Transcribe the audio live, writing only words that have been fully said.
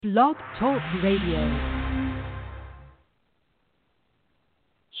Blog Talk Radio.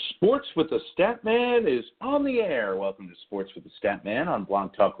 Sports with the Statman is on the air. Welcome to Sports with the Statman on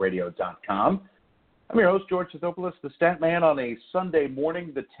blogtalkradio.com. I'm your host, George Sithopoulos, the Statman, on a Sunday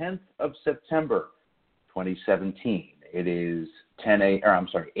morning, the 10th of September, 2017. It is 8 a.m.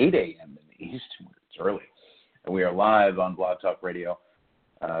 in the East. It's early. And we are live on Blog Talk Radio,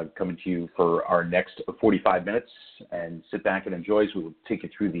 coming to you for our next 45 minutes. And sit back and enjoy as we will take you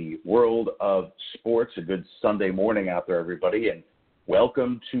through the world of sports. A good Sunday morning out there, everybody. And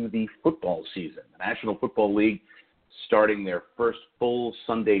welcome to the football season. The National Football League starting their first full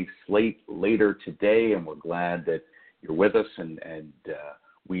Sunday slate later today. And we're glad that you're with us and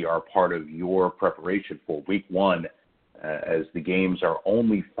we are part of your preparation for week one, as the games are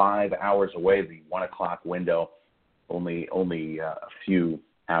only 5 hours away, the 1 o'clock window, only a few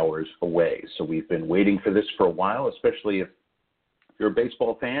hours away. So we've been waiting for this for a while, especially if you're a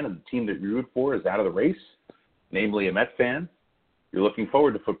baseball fan and the team that you root for is out of the race, namely a Met fan. You're looking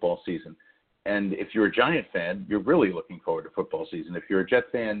forward to football season. And if you're a Giant fan, you're really looking forward to football season. If you're a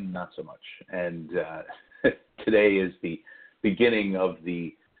Jet fan, not so much. And today is the beginning of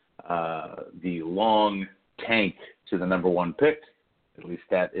the long tank to the number one pick. At least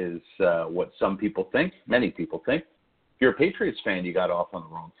that is what some people think, many people think. If you're a Patriots fan, you got off on the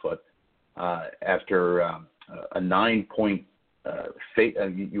wrong foot. After a 9-point,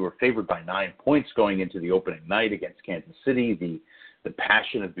 you were favored by 9 points going into the opening night against Kansas City. The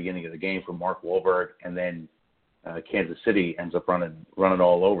passion at the beginning of the game from Mark Wahlberg, and then Kansas City ends up running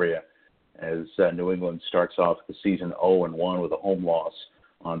all over you as New England starts off the season 0-1 with a home loss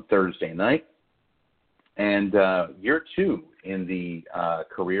on Thursday night. And year two in the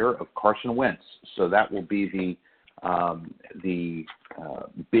career of Carson Wentz. So that will be the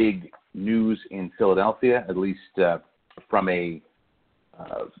big news in Philadelphia, at least from a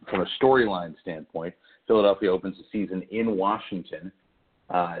storyline standpoint. Philadelphia opens the season in Washington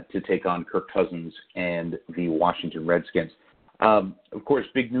to take on Kirk Cousins and the Washington Redskins. Of course,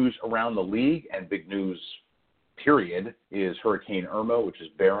 big news around the league and big news, period, is Hurricane Irma, which is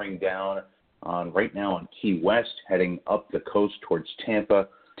bearing down right now on Key West, heading up the coast towards Tampa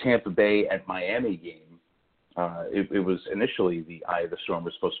Bay at Miami game. It was initially the eye of the storm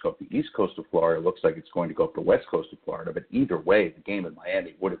was supposed to go up the east coast of Florida. It looks like it's going to go up the west coast of Florida. But either way, the game in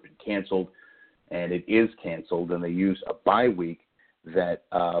Miami would have been canceled, and it is canceled. And they use a bye week that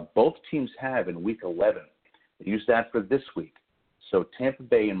both teams have in Week 11. They use that for this week. So Tampa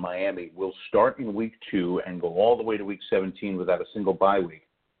Bay and Miami will start in Week 2 and go all the way to Week 17 without a single bye week.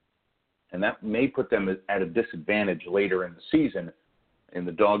 And that may put them at a disadvantage later in the season, in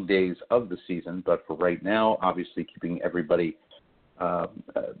the dog days of the season. But for right now, obviously keeping everybody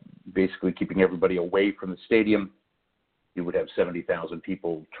away from the stadium. You would have 70,000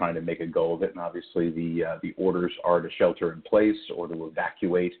 people trying to make a go of it. And obviously the orders are to shelter in place or to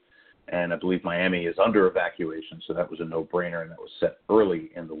evacuate. And I believe Miami is under evacuation, so that was a no-brainer, and that was set early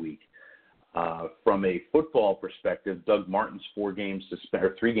in the week. From a football perspective, Doug Martin's 3-game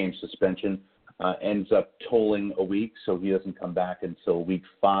suspension ends up tolling a week, so he doesn't come back until Week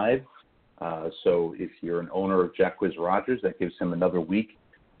 5. So if you're an owner of Jacquizz Rodgers, that gives him another week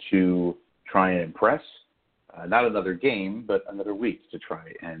to try and impress. Not another game, but another week to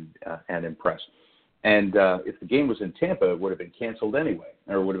try and impress. And if the game was in Tampa, it would have been canceled anyway,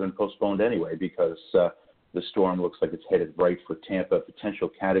 or would have been postponed anyway, because the storm looks like it's headed right for Tampa, potential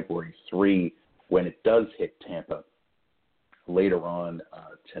Category 3 when it does hit Tampa later on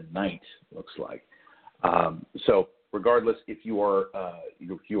tonight, looks like. So regardless, if you are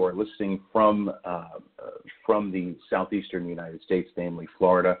listening from the southeastern United States, namely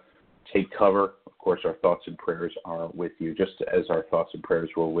Florida, take cover. Of course, our thoughts and prayers are with you, just as our thoughts and prayers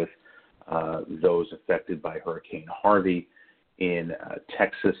were with those affected by Hurricane Harvey in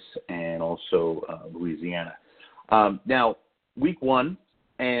Texas and also Louisiana. Now, week one,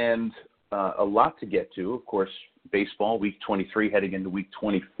 and a lot to get to. Of course, baseball, week 23 heading into week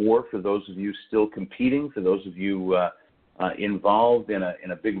 24 for those of you still competing, for those of you involved in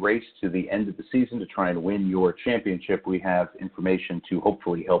a big race to the end of the season to try and win your championship. We have information to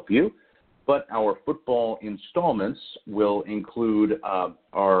hopefully help you. But our football installments will include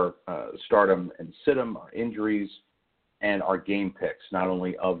our stardom and situm, our injuries, and our game picks, not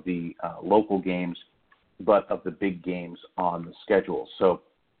only of the local games, but of the big games on the schedule. So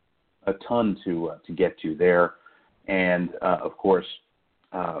a ton to get to there. And, of course,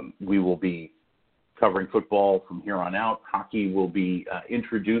 we will be covering football from here on out. Hockey will be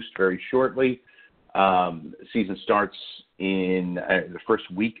introduced very shortly. Season starts in the first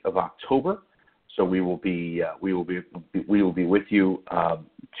week of October. So we will be with you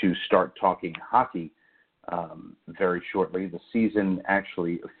to start talking hockey very shortly. The season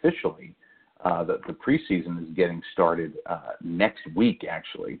actually officially, the preseason is getting started next week,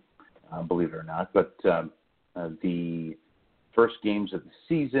 actually, believe it or not. But the first games of the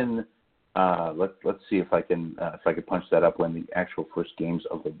season, let's see if I can punch that up when the actual first games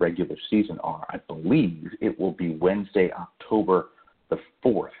of the regular season are. I believe it will be Wednesday, October the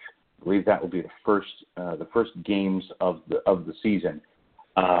 4th. I believe that will be the first games of the season,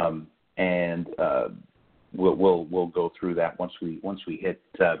 and we'll go through that once we hit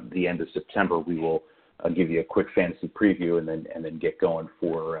the end of September. We will give you a quick fantasy preview and then get going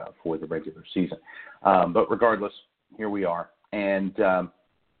for the regular season. But regardless, here we are, and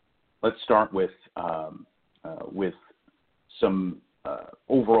let's start with some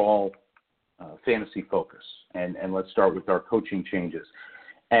overall fantasy focus, and let's start with our coaching changes.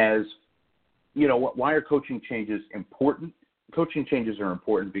 As you know, why are coaching changes important? Coaching changes are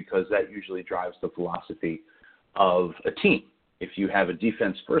important because that usually drives the philosophy of a team. If you have a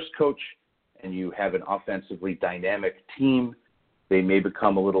defense-first coach and you have an offensively dynamic team, they may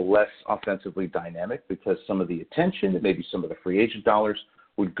become a little less offensively dynamic because some of the attention and maybe some of the free agent dollars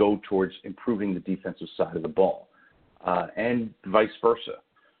would go towards improving the defensive side of the ball, and vice versa.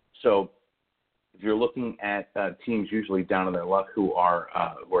 So if you're looking at teams usually down on their luck who are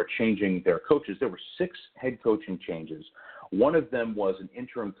changing their coaches, there were 6 head coaching changes. One of them was an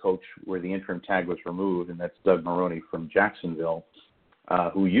interim coach where the interim tag was removed, and that's Doug Maroney from Jacksonville,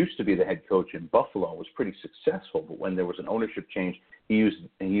 who used to be the head coach in Buffalo, was pretty successful. But when there was an ownership change, he used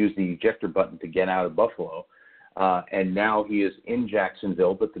the ejector button to get out of Buffalo, and now he is in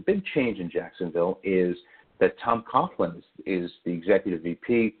Jacksonville. But the big change in Jacksonville is that Tom Coughlin is the executive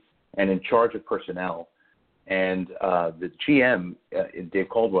VP and in charge of personnel, and the GM, Dave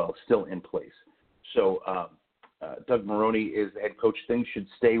Caldwell, is still in place. So Doug Maroney is the head coach. Things should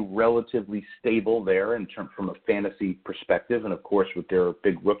stay relatively stable there from a fantasy perspective, and of course with their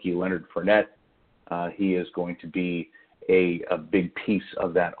big rookie Leonard Fournette, he is going to be a big piece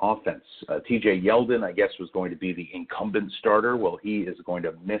of that offense. TJ Yeldon, I guess, was going to be the incumbent starter. Well, he is going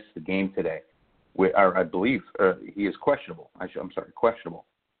to miss the game today. I believe he is questionable. Questionable.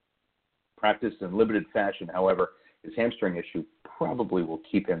 Practiced in limited fashion. However, his hamstring issue probably will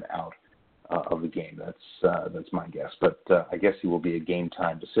keep him out of the game. That's my guess. But I guess he will be a game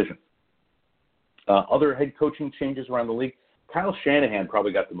time decision. Other head coaching changes around the league. Kyle Shanahan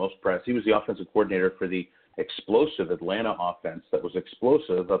probably got the most press. He was the offensive coordinator for the explosive Atlanta offense that was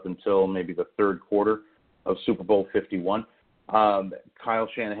explosive up until maybe the third quarter of Super Bowl 51. Kyle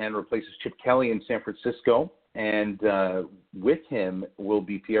Shanahan replaces Chip Kelly in San Francisco. And with him will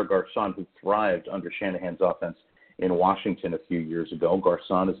be Pierre Garçon, who thrived under Shanahan's offense in Washington a few years ago.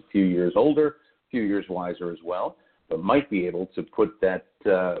 Garçon is a few years older, a few years wiser as well, but might be able to put that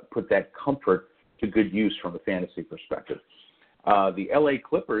comfort to good use from a fantasy perspective. The LA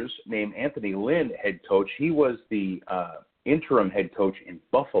Clippers named Anthony Lynn head coach. He was the interim head coach in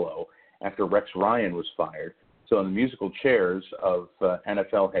Buffalo after Rex Ryan was fired. So in the musical chairs of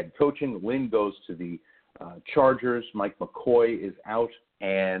NFL head coaching, Lynn goes to the Chargers. Mike McCoy is out,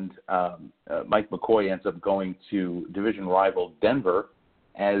 and Mike McCoy ends up going to division rival Denver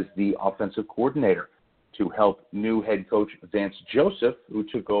as the offensive coordinator to help new head coach Vance Joseph, who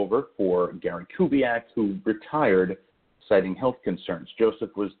took over for Gary Kubiak, who retired citing health concerns. Joseph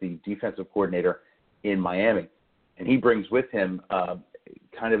was the defensive coordinator in Miami, and he brings with him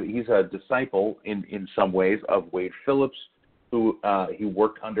he's a disciple in some ways of Wade Phillips, who he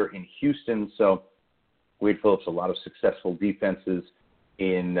worked under in Houston. So Wade Phillips, a lot of successful defenses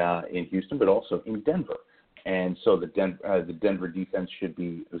in Houston, but also in Denver. And so the Denver defense should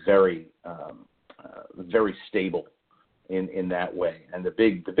be very stable in that way. And the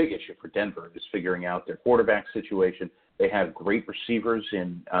big issue for Denver is figuring out their quarterback situation. They have great receivers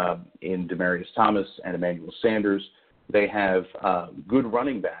in Demaryius Thomas and Emmanuel Sanders. They have good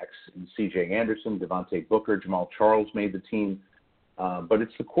running backs in C.J. Anderson, Devontae Booker, Jamal Charles made the team, but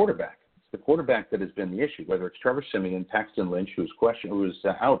it's the quarterback. The quarterback that has been the issue, whether it's Trevor Siemian, Paxton Lynch, who was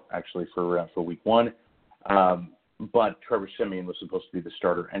out actually for week 1, but Trevor Siemian was supposed to be the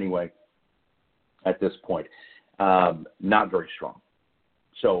starter anyway at this point. Not very strong.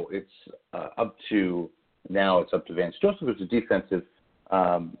 So it's up to Vance Joseph, who's a defensive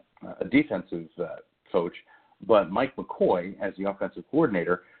coach, but Mike McCoy as the offensive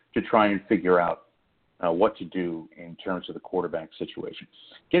coordinator to try and figure out what to do in terms of the quarterback situation.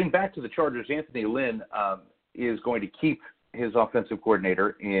 Getting back to the Chargers, Anthony Lynn is going to keep his offensive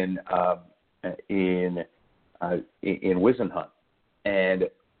coordinator in Wisenhunt, and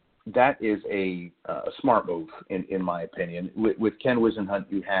that is a smart move, in my opinion. With Ken Wisenhunt,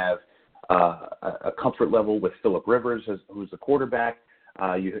 you have a comfort level with Phillip Rivers, who's the quarterback.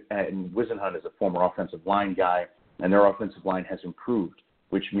 And Wisenhunt is a former offensive line guy, and their offensive line has improved,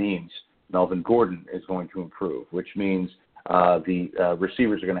 which means Melvin Gordon is going to improve, which means the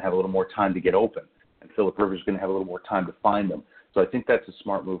receivers are going to have a little more time to get open, and Phillip Rivers is going to have a little more time to find them. So I think that's a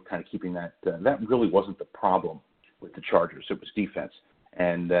smart move, kind of keeping that. That really wasn't the problem with the Chargers. It was defense,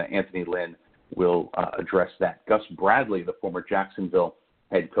 and Anthony Lynn will address that. Gus Bradley, the former Jacksonville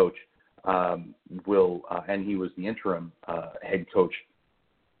head coach, and he was the interim head coach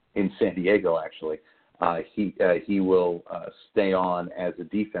in San Diego, actually. He will stay on as a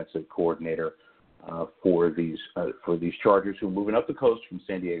defensive coordinator for these Chargers who are moving up the coast from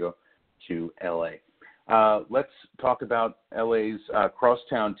San Diego to L.A. Let's talk about L.A.'s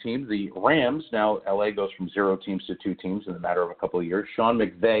crosstown team, the Rams. Now L.A. goes from 0 teams to 2 teams in a matter of a couple of years. Sean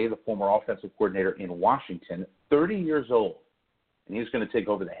McVay, the former offensive coordinator in Washington, 30 years old, and he's going to take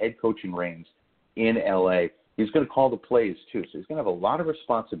over the head coaching reins in L.A. He's going to call the plays, too, so he's going to have a lot of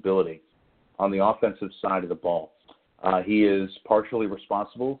responsibility on the offensive side of the ball. He is partially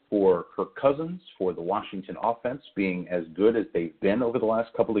responsible for Kirk Cousins, for the Washington offense being as good as they've been over the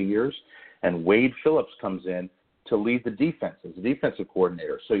last couple of years, and Wade Phillips comes in to lead the defense as a defensive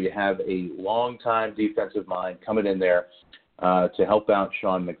coordinator. So you have a long-time defensive mind coming in there to help out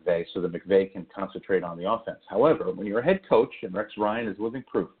Sean McVay so that McVay can concentrate on the offense. However, when you're a head coach, and Rex Ryan is living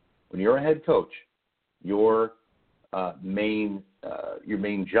proof, when you're a head coach, your main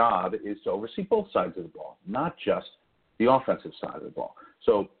job is to oversee both sides of the ball, not just the offensive side of the ball.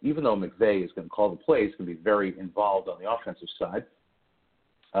 So even though McVay is going to call the plays, going to be very involved on the offensive side,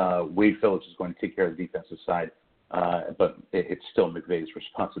 Wade Phillips is going to take care of the defensive side, but it's still McVay's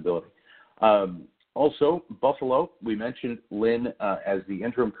responsibility. Also, Buffalo, we mentioned Lynn as the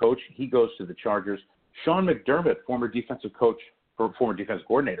interim coach. He goes to the Chargers. Sean McDermott, former defensive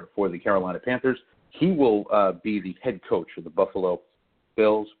coordinator for the Carolina Panthers, he will be the head coach of the Buffalo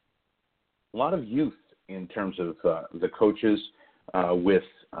Bills. A lot of youth in terms of the coaches with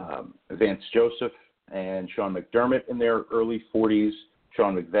Vance Joseph and Sean McDermott in their early 40s.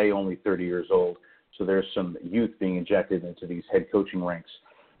 Sean McVay only 30 years old. So there's some youth being injected into these head coaching ranks.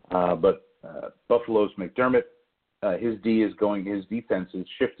 But Buffalo's McDermott, his defense is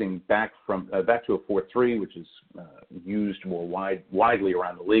shifting back to a 4-3, which is used more widely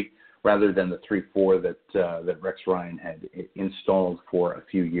around the league, rather than the 3-4 that Rex Ryan had installed for a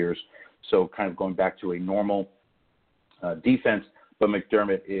few years. So kind of going back to a normal defense, but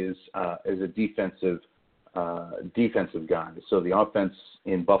McDermott is a defensive guy. So the offense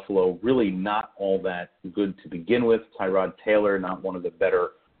in Buffalo really not all that good to begin with. Tyrod Taylor, not one of the better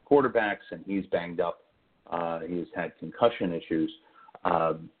quarterbacks, and he's banged up. He's had concussion issues.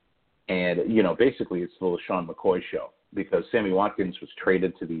 And, basically it's the LaShawn McCoy show, because Sammy Watkins was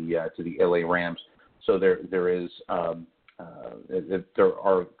traded to the LA Rams. So there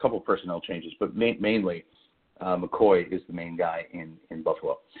are a couple of personnel changes, but mainly McCoy is the main guy in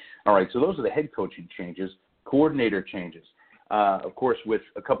Buffalo. All right, so those are the head coaching changes. Coordinator changes. Of course, with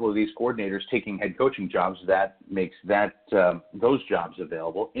a couple of these coordinators taking head coaching jobs, that makes those jobs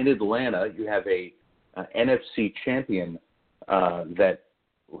available. In Atlanta, you have a NFC champion that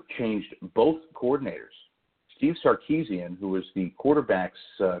changed both coordinators. Steve Sarkisian, who was the quarterback's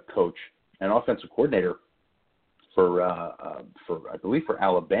coach and offensive coordinator for I believe for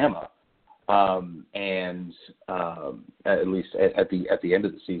Alabama, and at least at the end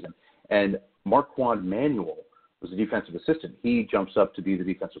of the season, and Marquand Manuel was the defensive assistant. He jumps up to be the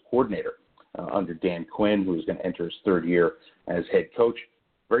defensive coordinator under Dan Quinn, who is going to enter his third year as head coach.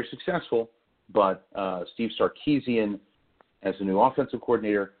 Very successful, but Steve Sarkisian as the new offensive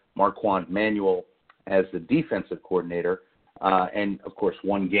coordinator, Marquand Manuel as the defensive coordinator. And, of course,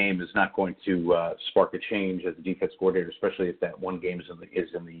 one game is not going to spark a change as the defense coordinator, especially if that one game is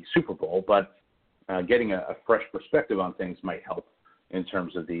in the Super Bowl. But getting a fresh perspective on things might help in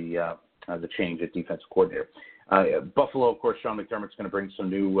terms of the change at defensive coordinator. Buffalo, of course, Sean McDermott's going to bring some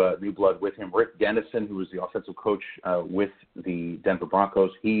new blood with him. Rick Dennison, who was the offensive coach with the Denver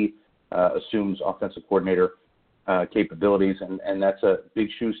Broncos, he assumes offensive coordinator capabilities, and that's a not big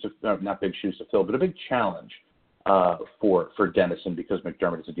shoes to fill, but a big challenge for Dennison, because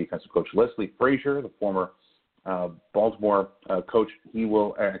McDermott is a defensive coach. Leslie Frazier, the former Baltimore coach, he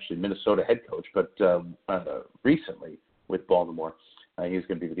will actually Minnesota head coach, but recently with Baltimore, he's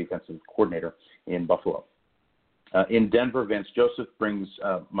going to be the defensive coordinator in Buffalo. In Denver, Vance Joseph brings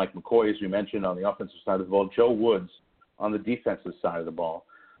Mike McCoy, as you mentioned, on the offensive side of the ball, Joe Woods on the defensive side of the ball.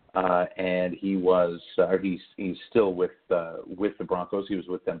 and he's still with the Broncos. He was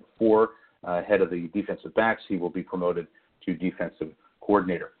with them before, head of the defensive backs. He will be promoted to defensive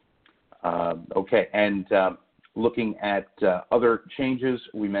coordinator. Okay, and looking at other changes,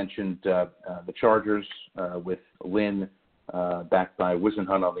 we mentioned the Chargers with Lynn backed by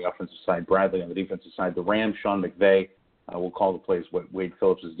Wisenhunt on the offensive side, Bradley on the defensive side. The Rams, Sean McVay will call the plays. Wade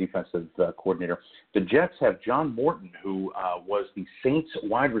Phillips is defensive coordinator. The Jets have John Morton, who was the Saints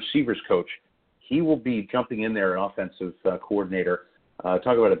wide receivers coach. He will be jumping in there, an offensive coordinator. Talk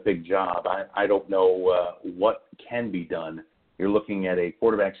about a big job. I don't know what can be done. You're looking at a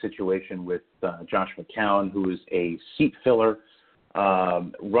quarterback situation with Josh McCown, who is a seat filler.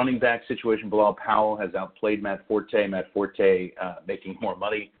 Running back situation, Bilal Powell has outplayed Matt Forte. Matt Forte making more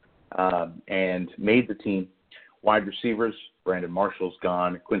money and made the team. Wide receivers, Brandon Marshall's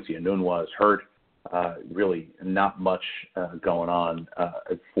gone. Quincy Enunwa is hurt. Really not much going on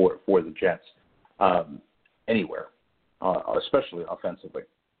for the Jets anywhere, especially offensively.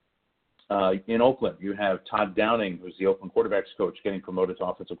 In Oakland, you have Todd Downing, who's the Oakland quarterbacks coach, getting promoted to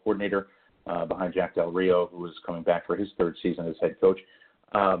offensive coordinator behind Jack Del Rio, who is coming back for his third season as head coach.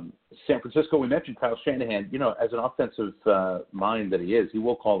 San Francisco, we mentioned Kyle Shanahan. You know, as an offensive mind that he is, he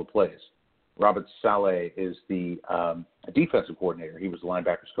will call the plays. Robert Saleh is the defensive coordinator. He was the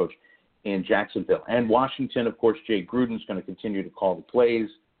linebackers coach in Jacksonville. And Washington, of course, Jay Gruden's going to continue to call the plays,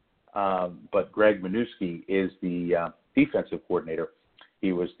 but Greg Minuski is the defensive coordinator.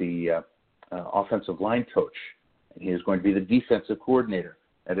 He was the offensive line coach, and he is going to be the defensive coordinator.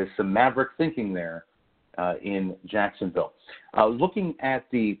 That is some maverick thinking there in Jacksonville. Looking at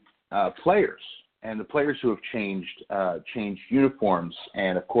the players and the players who have changed uniforms,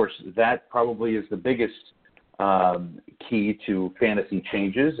 and of course that probably is the biggest key to fantasy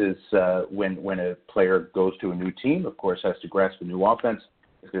changes is when a player goes to a new team, of course has to grasp a new offense,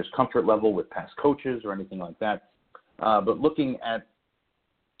 if there's comfort level with past coaches or anything like that. But looking at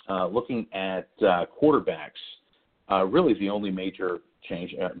quarterbacks, really the only major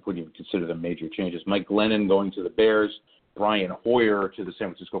change, would you consider them major changes? Mike Glennon going to the Bears, Brian Hoyer to the San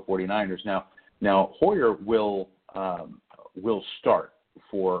Francisco 49ers. Now Hoyer will start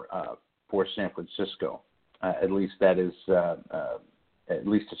for San Francisco. At least that is at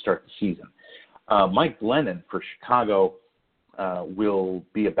least to start the season. Mike Glennon for Chicago will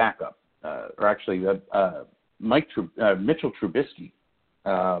be a backup, or actually Mitchell Trubisky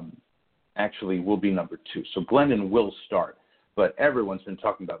actually will be number 2. So Glennon will start, but everyone's been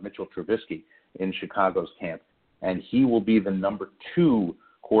talking about Mitchell Trubisky in Chicago's camp, and he will be the number 2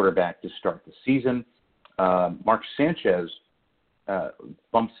 quarterback to start the season. Mark Sanchez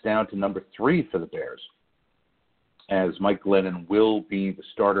bumps down to number 3 for the Bears, as Mike Glennon will be the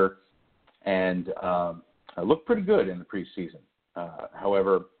starter and looked pretty good in the preseason.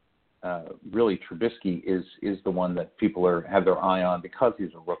 However, really Trubisky is the one that people have their eye on because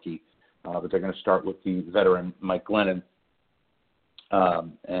he's a rookie. But they're going to start with the veteran Mike Glennon,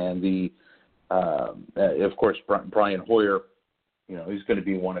 and of course Brian Hoyer. You know, he's going to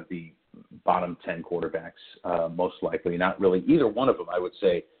be one of the bottom 10 quarterbacks, most likely. Not really either one of them, I would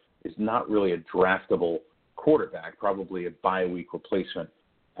say, is not really a draftable quarterback. Probably a bye-week replacement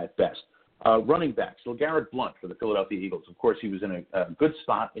at best. Running backs, LeGarrette Blount for the Philadelphia Eagles. Of course, he was in a good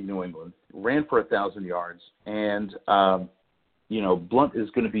spot in New England, ran for 1,000 yards, and Blount is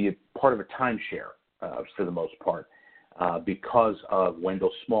going to be a part of a timeshare for the most part because of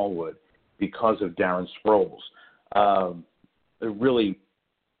Wendell Smallwood, because of Darren Sproles. Really,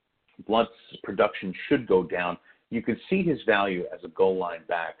 Blount's production should go down. You could see his value as a goal line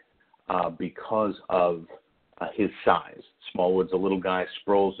back because of his size. Smallwood's a little guy.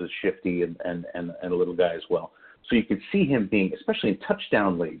 Sproles is shifty and a little guy as well. So you could see him being, especially in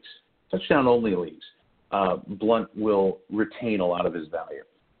touchdown leagues, touchdown-only leagues, Blount will retain a lot of his value.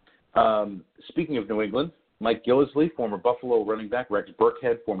 Speaking of New England, Mike Gillislee, former Buffalo running back, Rex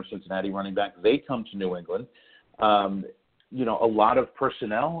Burkhead, former Cincinnati running back, they come to New England. A lot of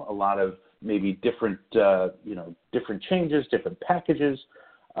personnel, a lot of maybe different changes, different packages.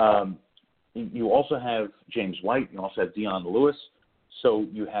 You also have James White. You also have Dion Lewis. So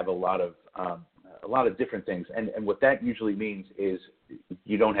you have a lot of different things. And what that usually means is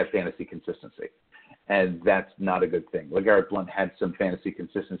you don't have fantasy consistency. And that's not a good thing. LeGarrette Blount had some fantasy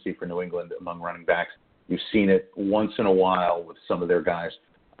consistency for New England among running backs. You've seen it once in a while with some of their guys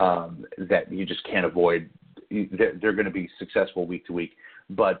that you just can't avoid. They're going to be successful week to week.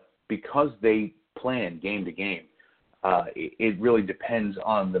 But because they plan game to game, it really depends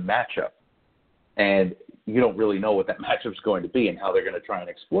on the matchup. And you don't really know what that matchup is going to be and how they're going to try and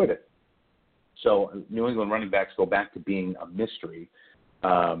exploit it. So New England running backs go back to being a mystery.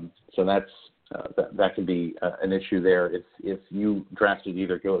 So that could be an issue there. If you drafted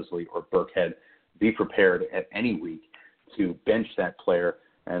either Gillisley or Burkhead, be prepared at any week to bench that player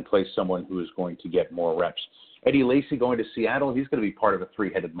and play someone who is going to get more reps. Eddie Lacy going to Seattle. He's going to be part of a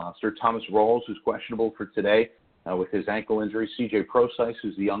three-headed monster. Thomas Rawls, who's questionable for today with his ankle injury. C.J. Procise,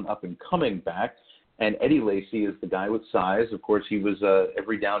 who's the young up-and-coming back. And Eddie Lacy is the guy with size. Of course, he was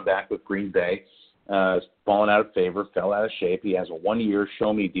every down back with Green Bay. Fallen out of favor, fell out of shape. He has a one-year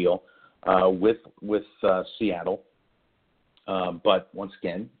show-me deal with Seattle. But once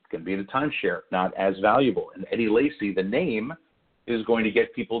again, going to be in a timeshare, not as valuable. And Eddie Lacy, the name, is going to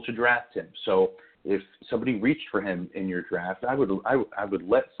get people to draft him. So if somebody reached for him in your draft, I would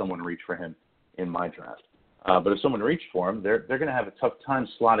let someone reach for him in my draft. But if someone reached for him, they're going to have a tough time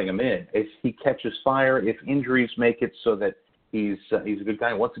slotting him in. If he catches fire, if injuries make it so that he's a good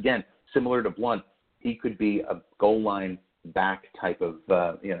guy. Once again, similar to Blunt, he could be a goal line back type of,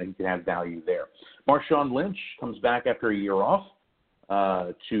 he can have value there. Marshawn Lynch comes back after a year off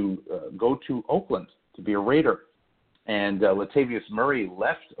to go to Oakland to be a Raider. And Latavius Murray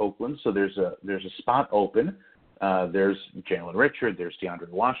left Oakland, so there's a spot open. There's Jalen Richard, there's DeAndre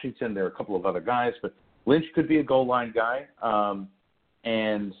Washington, there are a couple of other guys, but Lynch could be a goal line guy,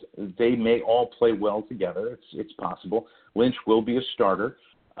 and they may all play well together. It's possible. Lynch will be a starter,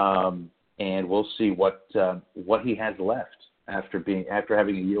 and we'll see what he has left after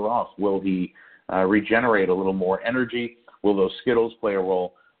having a year off. Will he regenerate a little more energy? Will those Skittles play a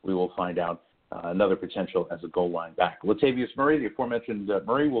role? We will find out. Another potential as a goal line back. Latavius Murray, the aforementioned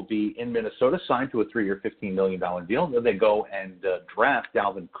Murray, will be in Minnesota, signed to a 3-year, $15 million deal. Then they go and draft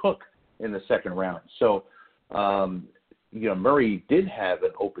Dalvin Cook in the second round. So, Murray did have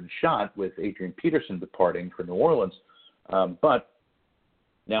an open shot with Adrian Peterson departing for New Orleans. But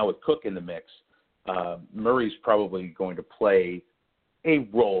now with Cook in the mix, Murray's probably going to play a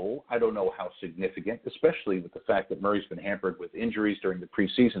role. I don't know how significant, especially with the fact that Murray's been hampered with injuries during the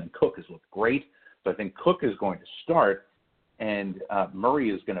preseason, and Cook has looked great. So I think Cook is going to start, and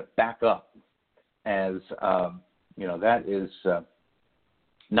Murray is going to back up as, that is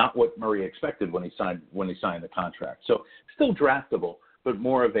not what Murray expected when he signed the contract. So still draftable, but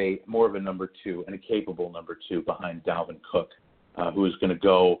more of a number two and a capable number two behind Dalvin Cook, who is going to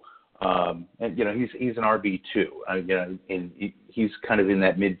go. He's an RB2. He's kind of in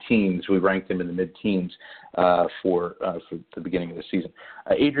that mid-teens. We ranked him in the mid-teens for the beginning of the season.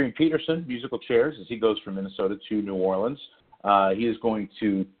 Adrian Peterson, musical chairs, as he goes from Minnesota to New Orleans. He is going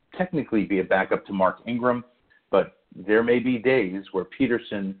to technically be a backup to Mark Ingram, but there may be days where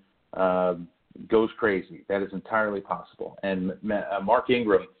Peterson goes crazy. That is entirely possible. And Mark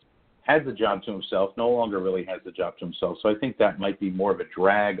Ingram has the job to himself, no longer really has the job to himself. So I think that might be more of a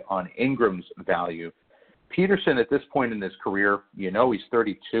drag on Ingram's value. Peterson, at this point in his career, he's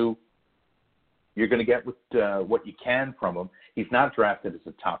 32. You're going to get what you can from him. He's not drafted as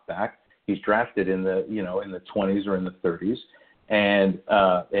a top back. He's drafted in the 20s or in the 30s, and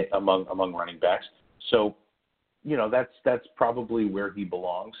among running backs. So, that's probably where he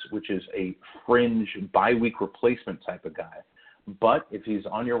belongs, which is a fringe bye-week replacement type of guy. But if he's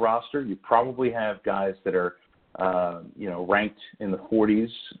on your roster, you probably have guys that are, ranked in the 40s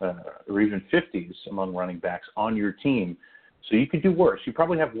or even 50s among running backs on your team. So you could do worse. You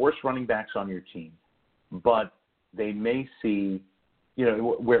probably have worse running backs on your team, but they may see,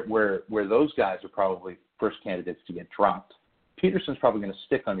 where those guys are probably first candidates to get dropped. Peterson's probably going to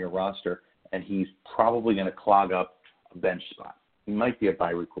stick on your roster, and he's probably going to clog up a bench spot. He might be a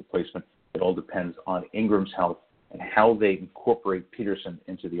bye-week replacement. It all depends on Ingram's health and how they incorporate Peterson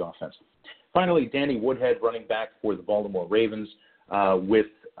into the offense. Finally, Danny Woodhead, running back for the Baltimore Ravens, with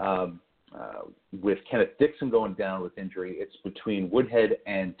Kenneth Dixon going down with injury. It's between Woodhead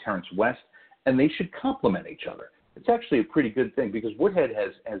and Terrence West, and they should complement each other. It's actually a pretty good thing because Woodhead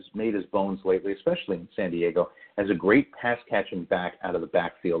has made his bones lately, especially in San Diego, as a great pass-catching back out of the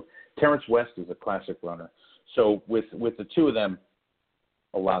backfield. Terrence West is a classic runner. So with the two of them,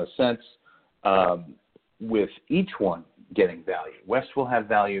 a lot of sense. With each one getting value. West will have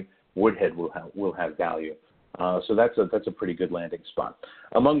value. Woodhead will have value. So that's a pretty good landing spot.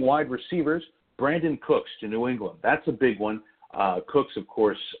 Among wide receivers, Brandon Cooks to New England. That's a big one. Cooks, of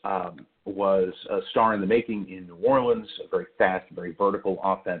course, was a star in the making in New Orleans, a very fast, very vertical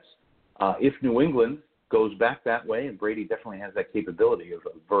offense. If New England goes back that way, and Brady definitely has that capability of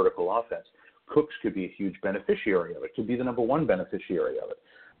a vertical offense, Cooks could be a huge beneficiary of it, could be the number one beneficiary of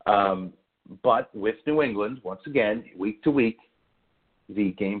it. But with New England, once again, week to week,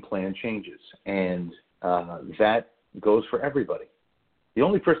 the game plan changes, and that goes for everybody. The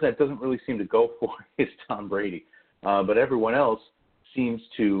only person that doesn't really seem to go for is Tom Brady, but everyone else seems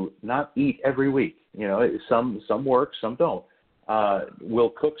to not eat every week. You know, some work, some don't. Will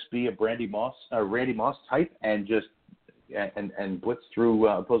Cooks be a Randy Moss type and just and blitz through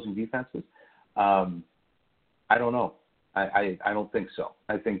opposing defenses? I don't know. I don't think so.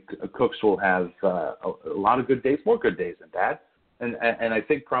 I think Cooks will have a lot of good days, more good days than bad, and I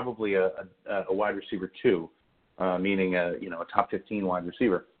think probably a wide receiver too, meaning a top 15 wide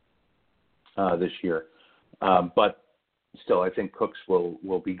receiver this year. But still, I think Cooks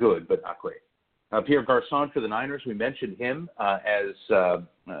will be good, but not great. Pierre Garçon for the Niners, we mentioned him as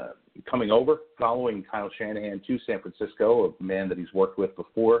coming over following Kyle Shanahan to San Francisco, a man that he's worked with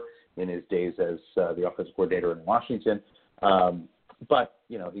before in his days as the offensive coordinator in Washington. But,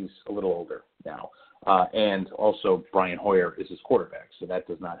 he's a little older now. And also Brian Hoyer is his quarterback, so that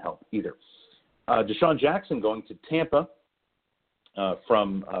does not help either. Deshaun Jackson going to Tampa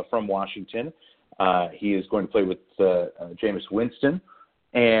from Washington. He is going to play with Jameis Winston.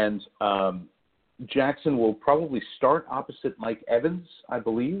 And Jackson will probably start opposite Mike Evans, I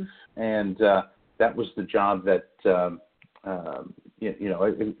believe. And that was the job that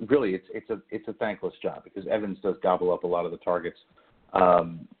really it's a thankless job because Evans does gobble up a lot of the targets.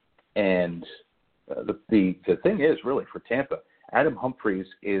 And the thing is really for Tampa, Adam Humphries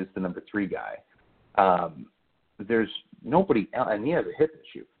is the number 3 guy. There's nobody else, and he has a hip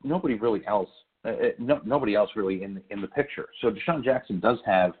issue. Nobody else really in the picture. So Deshaun Jackson does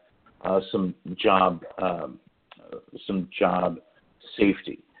have some job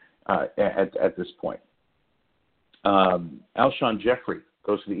safety at this point. Alshon Jeffrey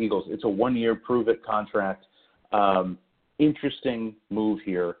goes to the Eagles. It's a 1-year prove-it contract. Interesting move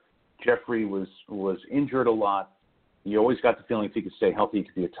here. Jeffrey was injured a lot. You always got the feeling if he could stay healthy, he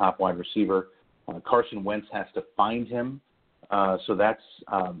could be a top wide receiver. Carson Wentz has to find him, so that's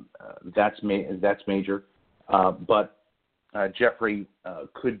major. But Jeffrey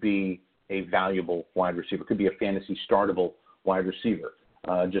could be a valuable wide receiver, could be a fantasy startable wide receiver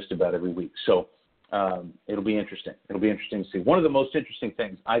just about every week. So it'll be interesting. It'll be interesting to see. One of the most interesting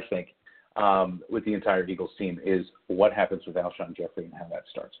things, I think, with the entire Eagles team is what happens with Alshon Jeffrey and how that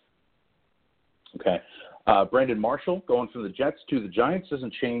starts. Okay. Brandon Marshall going from the Jets to the Giants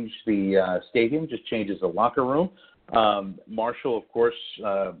doesn't change the stadium, just changes the locker room. Marshall, of course,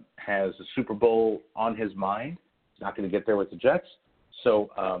 has a Super Bowl on his mind. He's not going to get there with the Jets. So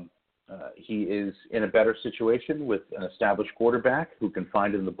he is in a better situation with an established quarterback who can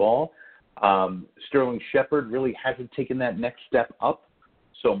find him the ball. Sterling Shepard really hasn't taken that next step up.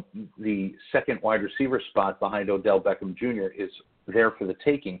 So the second wide receiver spot behind Odell Beckham Jr. is there for the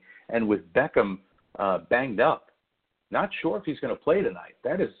taking. And with Beckham banged up, not sure if he's going to play tonight.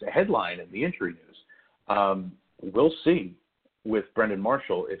 That is a headline in the injury news. We'll see with Brandon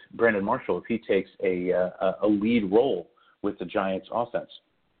Marshall if he takes a lead role with the Giants offense.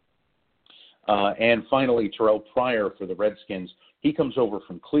 And finally, Terrell Pryor for the Redskins. He comes over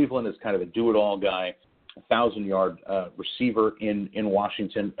from Cleveland as kind of a do-it-all guy, 1,000-yard receiver in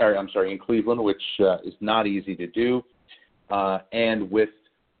Cleveland, which is not easy to do. And with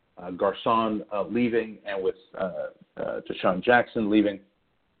Garçon leaving and with Deshaun Jackson leaving,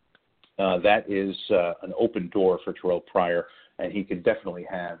 that is an open door for Terrell Pryor, and he could definitely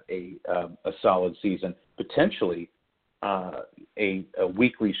have a solid season, potentially a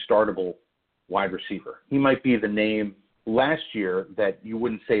weekly startable wide receiver. He might be the name last year that you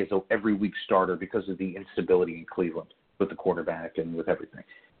wouldn't say is an every week starter because of the instability in Cleveland with the quarterback and with everything.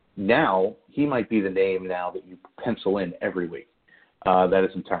 Now, he might be the name now that you pencil in every week. That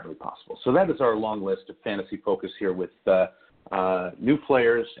is entirely possible. So that is our long list of fantasy focus here with new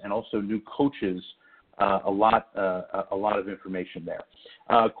players and also new coaches. A lot of information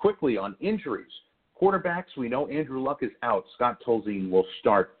there. Quickly on injuries, quarterbacks. We know Andrew Luck is out. Scott Tolzien will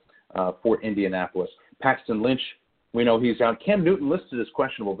start for Indianapolis. Paxton Lynch, we know he's out. Cam Newton listed as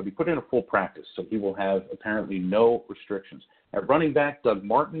questionable, but he put in a full practice, so he will have apparently no restrictions. At running back, Doug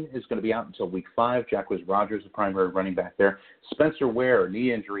Martin is going to be out until week 5. Jacquizz Rodgers, the primary running back there. Spencer Ware,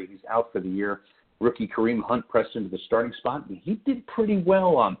 knee injury, he's out for the year. Rookie Kareem Hunt pressed into the starting spot, and he did pretty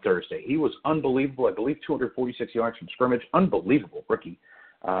well on Thursday. He was unbelievable. I believe 246 yards from scrimmage. Unbelievable rookie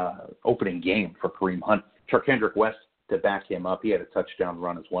opening game for Kareem Hunt. Charkandrick West to back him up. He had a touchdown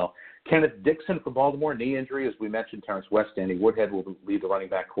run as well. Kenneth Dixon for Baltimore, knee injury, as we mentioned. Terrence West, Danny Woodhead will lead the running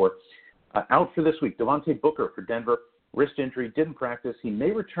back corps. Out for this week, Devontae Booker for Denver. Wrist injury, didn't practice. He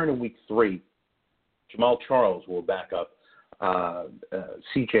may return in week 3. Jamal Charles will back up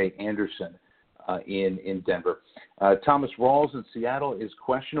C.J. Anderson in Denver. Thomas Rawls in Seattle is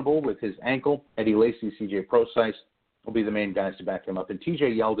questionable with his ankle. Eddie Lacy, C.J. Prosise will be the main guys to back him up. And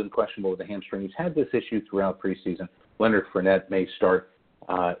T.J. Yeldon, questionable with a hamstring. He's had this issue throughout preseason. Leonard Fournette may start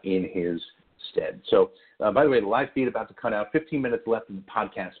in his stead. So, by the way, the live feed about to cut out. 15 minutes left in the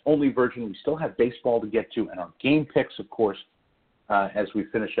podcast only version. We still have baseball to get to, and our game picks, of course, as we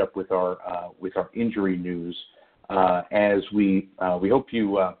finish up with our injury news. As we hope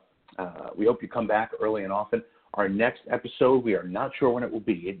you come back early and often. Our next episode, we are not sure when it will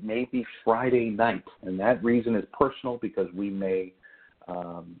be. It may be Friday night, and that reason is personal because we may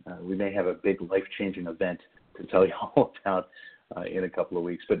have a big life-changing event to tell you all about in a couple of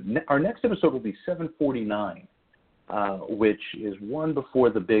weeks. But our next episode will be 7:49, which is one before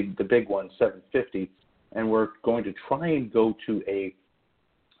the big one, 7:50, and we're going to try and go to a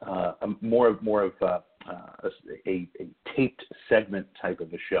more of a taped segment type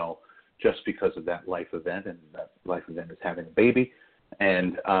of a show, just because of that life event, and that life event is having a baby.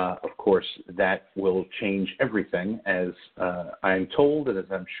 And, of course, that will change everything, as I'm told, and as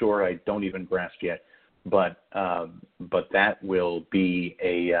I'm sure I don't even grasp yet. But that will be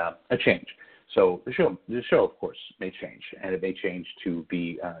a change. So the show, of course, may change, and it may change to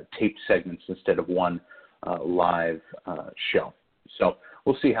be taped segments instead of one live show. So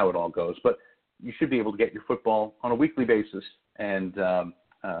we'll see how it all goes. But you should be able to get your football on a weekly basis, and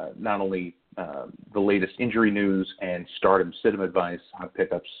not only the latest injury news and stardom, sit-em advice, hot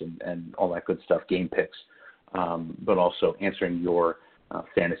pickups, and all that good stuff, game picks, but also answering your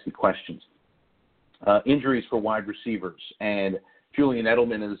fantasy questions. Injuries for wide receivers, and Julian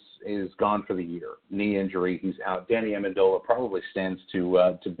Edelman is gone for the year. Knee injury, he's out. Danny Amendola probably stands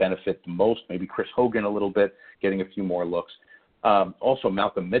to benefit the most. Maybe Chris Hogan a little bit, getting a few more looks. Also,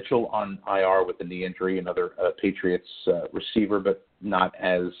 Malcolm Mitchell on IR with a knee injury, another Patriots receiver, but not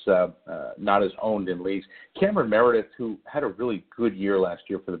as owned in leagues. Cameron Meredith, who had a really good year last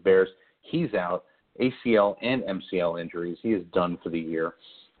year for the Bears, he's out. ACL and MCL injuries. He is done for the year.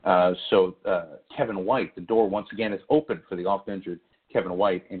 So Kevin White, the door once again is open for the oft-injured Kevin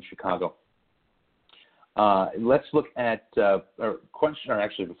White in Chicago. Let's look at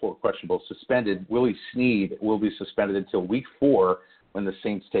before questionable, suspended. Willie Snead will be suspended until week 4 when the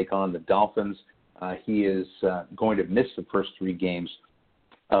Saints take on the Dolphins. He is going to miss the first 3 games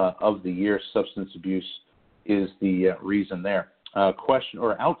of the year. Substance abuse is the reason there. Out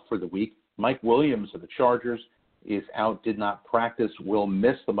for the week. Mike Williams of the Chargers is out, did not practice, will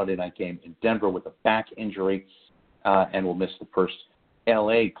miss the Monday night game in Denver with a back injury, and will miss the first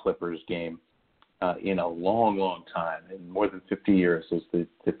L.A. Clippers game in a long, long time, in more than 50 years, as the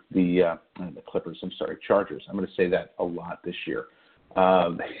Clippers, Chargers. I'm going to say that a lot this year.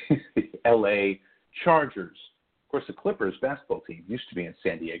 The L.A. Chargers. Of course, the Clippers basketball team used to be in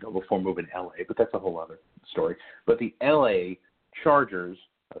San Diego before moving to L.A., but that's a whole other story. But the L.A. Chargers,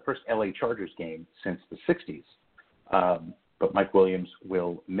 the first L.A. Chargers game since the 60s. But Mike Williams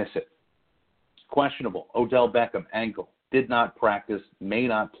will miss it. Questionable. Odell Beckham, ankle. Did not practice, may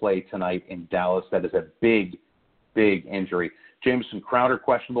not play tonight in Dallas. That is a big, big injury. Jamison Crowder,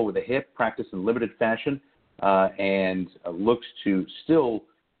 questionable with a hip, practice in limited fashion, and looks to still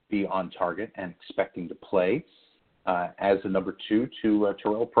be on target and expecting to play as a number 2 to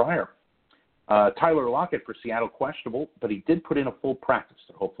Terrell Pryor. Tyler Lockett for Seattle, questionable, but he did put in a full practice.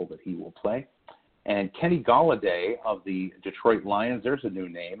 They're hopeful that he will play. And Kenny Golladay of the Detroit Lions, there's a new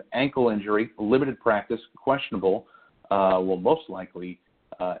name, ankle injury, limited practice, questionable. Will most likely,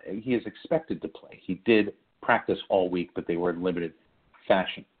 he is expected to play. He did practice all week, but they were in limited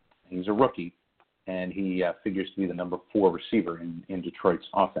fashion. He's a rookie, and he figures to be the number 4 receiver in Detroit's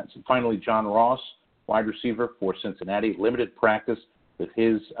offense. And finally, John Ross, wide receiver for Cincinnati, limited practice with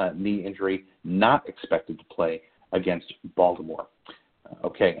his knee injury, not expected to play against Baltimore.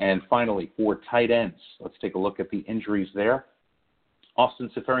 Okay, and finally, for tight ends, let's take a look at the injuries there. Austin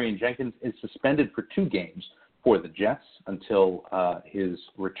Seferian-Jenkins is suspended for 2 games for the Jets until his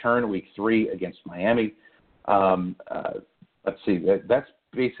return week 3 against Miami. Let's see, that's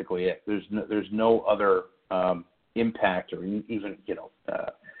basically it. There's no other impact or even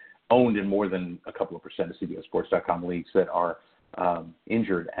owned in more than a couple of percent of CBSSports.com leagues that are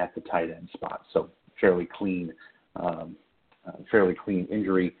injured at the tight end spot. So fairly clean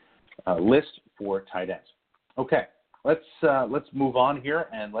injury list for tight ends. Okay, let's move on here,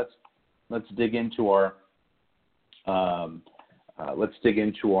 and let's dig into our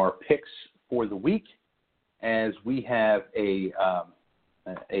picks for the week, as we have a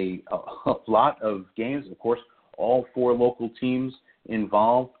lot of games. Of course, all 4 local teams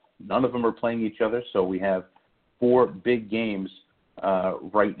involved. None of them are playing each other, so we have 4 big games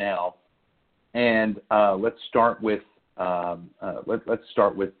right now. And let's start with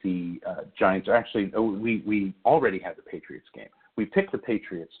the Giants. Actually, we already had the Patriots game. We picked the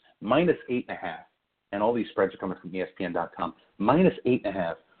Patriots -8.5 and all these spreads are coming from ESPN.com, minus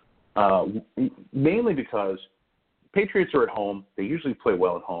 8.5, mainly because Patriots are at home. They usually play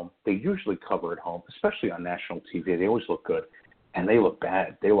well at home. They usually cover at home, especially on national TV. They always look good, and they look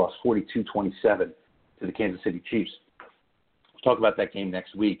bad. They lost 42-27 to the Kansas City Chiefs. We'll talk about that game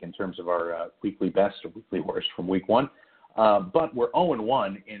next week in terms of our weekly best or weekly worst from week one. But we're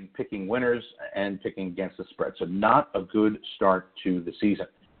 0-1 in picking winners and picking against the spread, so not a good start to the season.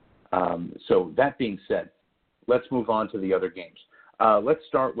 So that being said, let's move on to the other games. Let's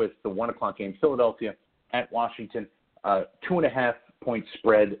start with the 1 o'clock game, Philadelphia at Washington, 2.5-point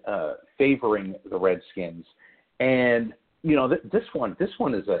spread favoring the Redskins. And, you know, this one is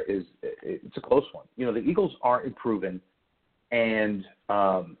it's a close one. You know, the Eagles are improving, and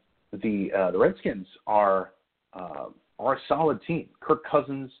the Redskins are a solid team. Kirk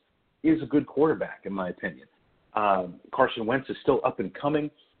Cousins is a good quarterback, in my opinion. Carson Wentz is still up and coming.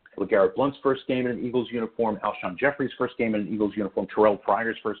 LeGarrette Blount's first game in an Eagles uniform. Alshon Jeffrey's first game in an Eagles uniform. Terrell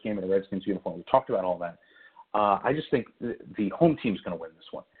Pryor's first game in a Redskins uniform. We talked about all that. I just think the home team's going to win this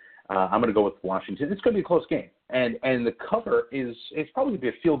one. I'm going to go with Washington. It's going to be a close game. And the cover it's probably going to be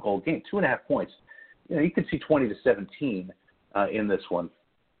a field goal game, 2.5 points. You know, you could see 20-17 in this one.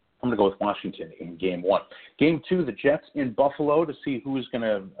 I'm going to go with Washington in game one. Game two, the Jets in Buffalo to see who's going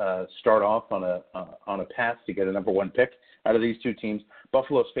to start off on a path to get a number one pick out of these two teams.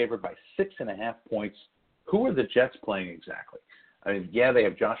 Buffalo's favored by 6.5 points. Who are the Jets playing exactly? I mean, yeah, they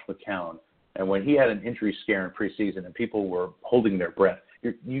have Josh McCown, and when he had an injury scare in preseason and people were holding their breath,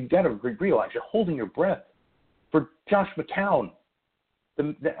 you got to realize you're holding your breath for Josh McCown.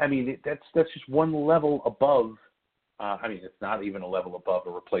 I mean, that's just one level above. I mean, it's not even a level above a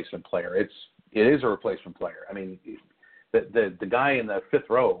replacement player. It is a replacement player. I mean, the guy in the fifth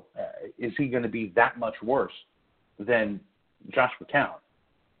row, is he going to be that much worse than Josh McCown?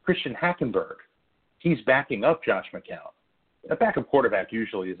 Christian Hackenberg, he's backing up Josh McCown. A backup quarterback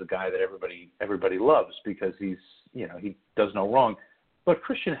usually is a guy that everybody loves because he does no wrong. But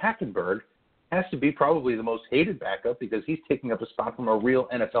Christian Hackenberg has to be probably the most hated backup because he's taking up a spot from a real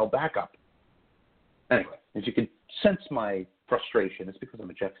NFL backup. Anyway, as you can sense my frustration, it's because I'm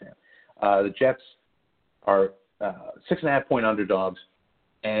a Jets fan. The Jets are 6.5-point underdogs,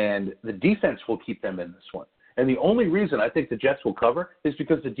 and the defense will keep them in this one. And the only reason I think the Jets will cover is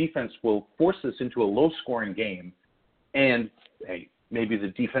because the defense will force this into a low-scoring game, and hey, maybe the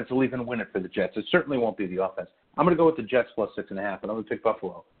defense will even win it for the Jets. It certainly won't be the offense. I'm going to go with the Jets plus 6.5, and I'm going to pick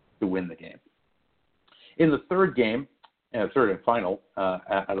Buffalo to win the game. In the third game, third and final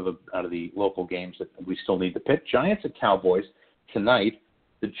out of the local games that we still need to pick, Giants at Cowboys tonight.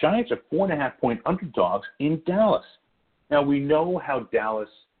 The Giants are 4.5-point underdogs in Dallas. Now, we know how Dallas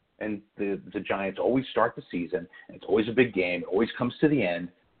and the Giants always start the season. And it's always a big game. It always comes to the end.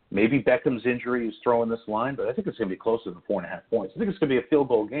 Maybe Beckham's injury is throwing this line, but I think it's going to be closer than 4.5 points. I think it's going to be a field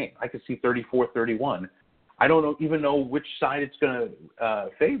goal game. I could see 34-31. I don't even know which side it's going to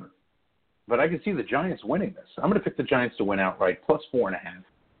favor. But I can see the Giants winning this. I'm going to pick the Giants to win outright, plus 4.5.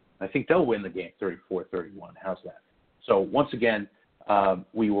 I think they'll win the game 34-31. How's that? So, once again,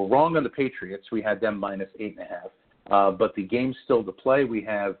 we were wrong on the Patriots. We had them minus 8.5. But the game's still to play. We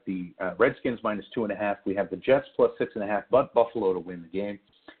have the Redskins minus 2.5. We have the Jets plus 6.5, but Buffalo to win the game.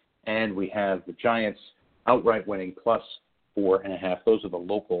 And we have the Giants outright winning plus 4.5. Those are the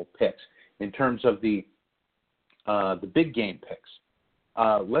local picks. In terms of the big game picks,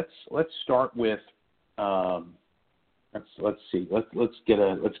 let's start with let's see. Let's get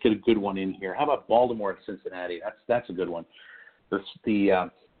a good one in here. How about Baltimore and Cincinnati? That's a good one.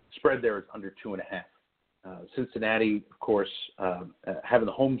 The spread there is under 2.5. Cincinnati, of course, having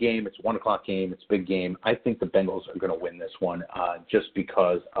the home game. It's a 1 o'clock game. It's a big game. I think the Bengals are going to win this one just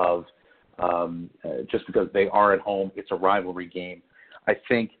because they are at home. It's a rivalry game. I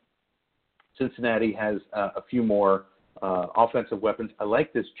think Cincinnati has a few more offensive weapons. I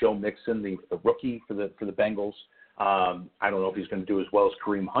like this Joe Mixon, the rookie for the Bengals. I don't know if he's going to do as well as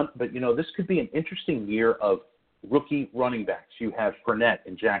Kareem Hunt, but this could be an interesting year of rookie running backs. You have Fournette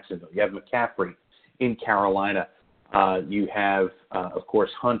in Jacksonville. You have McCaffrey in Carolina. You have, of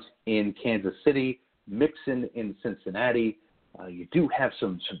course, Hunt in Kansas City, Mixon in Cincinnati. You do have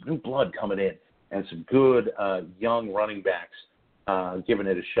some new blood coming in and some good young running backs giving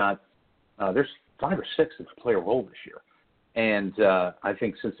it a shot. There's 5 or 6 that play a role this year. And I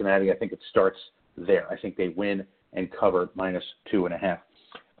think Cincinnati, it starts there. I think they win and cover minus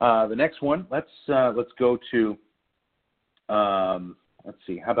 2.5. The next one, let's go to let's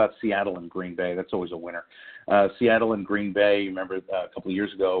see. How about Seattle and Green Bay? That's always a winner. Seattle and Green Bay. Remember a couple of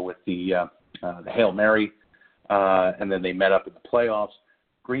years ago with the Hail Mary, and then they met up in the playoffs.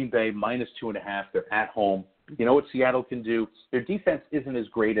 Green Bay minus 2.5. They're at home. You know what Seattle can do? Their defense isn't as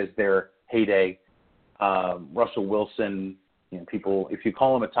great as their heyday. Russell Wilson, people, if you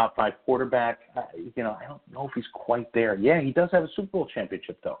call him a top 5 quarterback, I don't know if he's quite there. Yeah, he does have a Super Bowl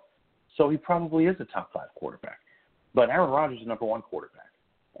championship, though. So he probably is a top 5 quarterback. But Aaron Rodgers is number 1 quarterback.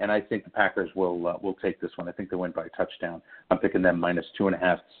 And I think the Packers will take this one. I think they win by a touchdown. I'm picking them minus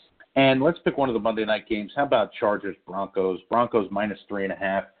 2.5. And let's pick one of the Monday night games. How about Chargers, Broncos? Broncos minus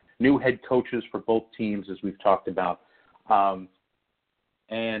 3.5. New head coaches for both teams, as we've talked about.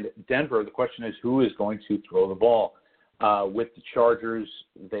 And Denver, the question is, who is going to throw the ball? With the Chargers,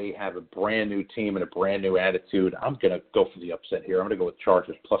 they have a brand-new team and a brand-new attitude. I'm going to go for the upset here. I'm going to go with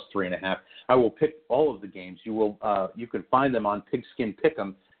Chargers plus 3.5. I will pick all of the games. You can find them on Pigskin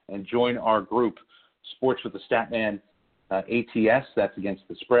Pick'em and join our group, Sports with the Statman ATS. That's against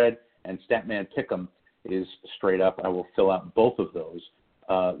the spread, and Statman Pick'em is straight up. I will fill out both of those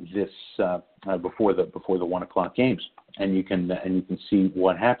before the 1 o'clock games, and you can see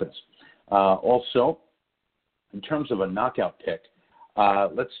what happens. Also, in terms of a knockout pick,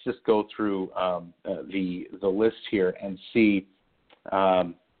 let's just go through the list here and see.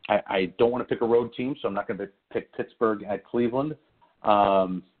 I don't want to pick a road team, so I'm not going to pick Pittsburgh at Cleveland.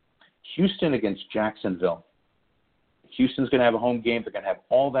 Houston against Jacksonville. Houston's going to have a home game. They're going to have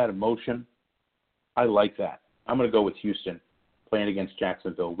all that emotion. I like that. I'm going to go with Houston playing against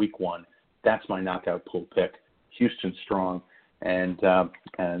Jacksonville week 1. That's my knockout pool pick. Houston strong, and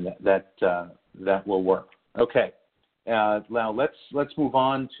that will work. Okay. Now let's move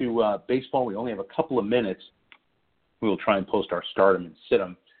on to baseball. We only have a couple of minutes. We will try and post our stardom and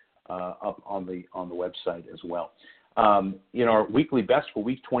sit-em up on the website as well. Our weekly best for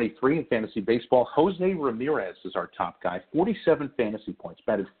week 23 in fantasy baseball, Jose Ramirez is our top guy, 47 fantasy points,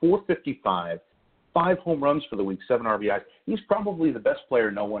 batted .455, 5 home runs for the week, 7 RBIs. He's probably the best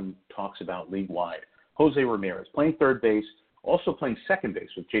player no one talks about league-wide. Jose Ramirez, playing third base, also playing second base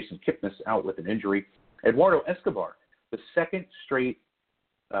with Jason Kipnis out with an injury. Eduardo Escobar, the second straight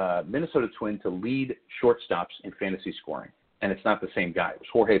Minnesota Twin to lead shortstops in fantasy scoring. And it's not the same guy. It was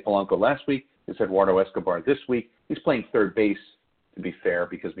Jorge Polanco last week. It's Eduardo Escobar this week. He's playing third base, to be fair,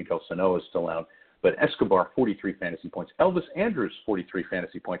 because Miguel Sano is still out. But Escobar, 43 fantasy points. Elvis Andrus, 43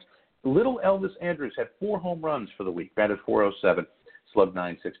 fantasy points. Little Elvis Andrus had 4 home runs for the week, batted .407, slugged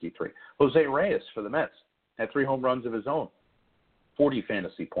 .963. Jose Reyes for the Mets had 3 home runs of his own, 40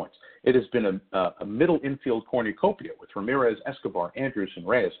 fantasy points. It has been a middle infield cornucopia with Ramirez, Escobar, Andrus, and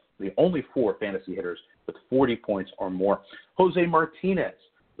Reyes, the only 4 fantasy hitters with 40 points or more. Jose Martinez,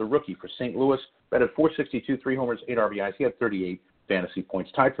 the rookie for St. Louis, batted .462, 3 homers, 8 RBIs. He had 38 fantasy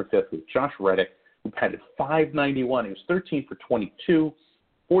points, tied for 5th with Josh Reddick, who batted .591. He was 13 for 22,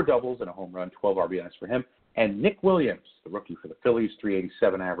 4 doubles and a home run, 12 RBIs for him. And Nick Williams, the rookie for the Phillies,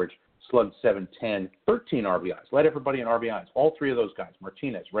 .387 average, slugged .710, 13 RBIs. Led everybody in RBIs. All 3 of those guys,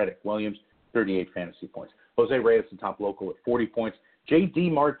 Martinez, Reddick, Williams, 38 fantasy points. Jose Reyes, the top local, at 40 points. J.D.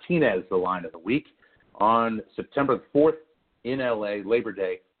 Martinez, the line of the week. On September 4th in L.A., Labor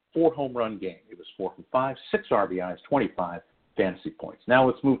Day, 4 home run game. It was 4 for 5, 6 RBIs, 25 fantasy points. Now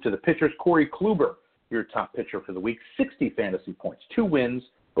let's move to the pitchers. Corey Kluber, your top pitcher for the week, 60 fantasy points, 2 wins,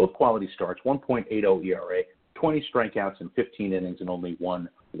 both quality starts, 1.80 ERA, 20 strikeouts in 15 innings, and only 1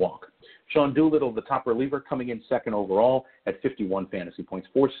 walk. Sean Doolittle, the top reliever, coming in second overall at 51 fantasy points,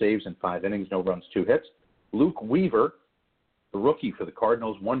 4 saves in 5 innings, no runs, 2 hits. Luke Weaver, the rookie for the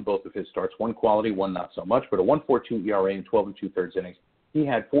Cardinals, won both of his starts, 1 quality, 1 not so much, but a 1.42 ERA in 12 2/3 innings. He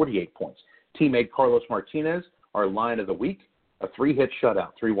had 48 points. Teammate Carlos Martinez, our line of the week, a 3-hit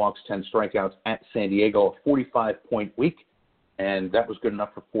shutout, 3 walks, 10 strikeouts at San Diego, a 45-point week, and that was good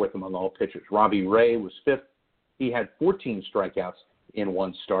enough for 4th among all pitchers. Robbie Ray was 5th. He had 14 strikeouts in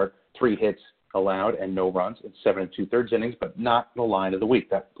 1 start, 3 hits allowed and no runs in 7 2/3 innings, but not the line of the week.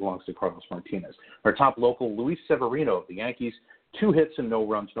 That belongs to Carlos Martinez. Our top local, Luis Severino of the Yankees, 2 hits and no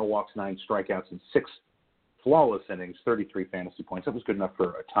runs, no walks, 9 strikeouts, and 6 flawless innings, 33 fantasy points. That was good enough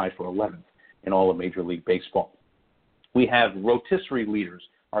for a tie for 11th in all of Major League Baseball. We have rotisserie leaders,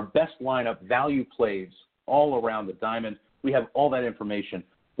 our best lineup, value plays all around the diamond. We have all that information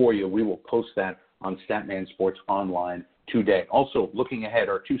for you. We will post that on Statman Sports Online today. Also, looking ahead,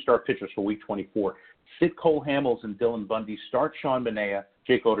 our 2-star pitchers for Week 24. Sid Cole Hamels and Dylan Bundy. Start Sean Manaea,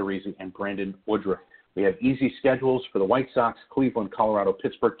 Jake Odorizzi, and Brandon Woodruff. We have easy schedules for the White Sox, Cleveland, Colorado,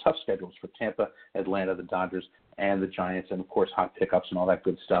 Pittsburgh. Tough schedules for Tampa, Atlanta, the Dodgers, and the Giants. And, of course, hot pickups and all that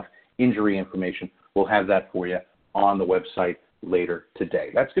good stuff. Injury information. We'll have that for you on the website later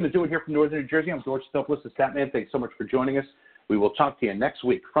today. That's going to do it here from Northern New Jersey. I'm George Stoklis, the Statman. Thanks so much for joining us. We will talk to you next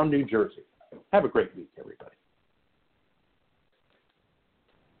week from New Jersey. Have a great week, everybody.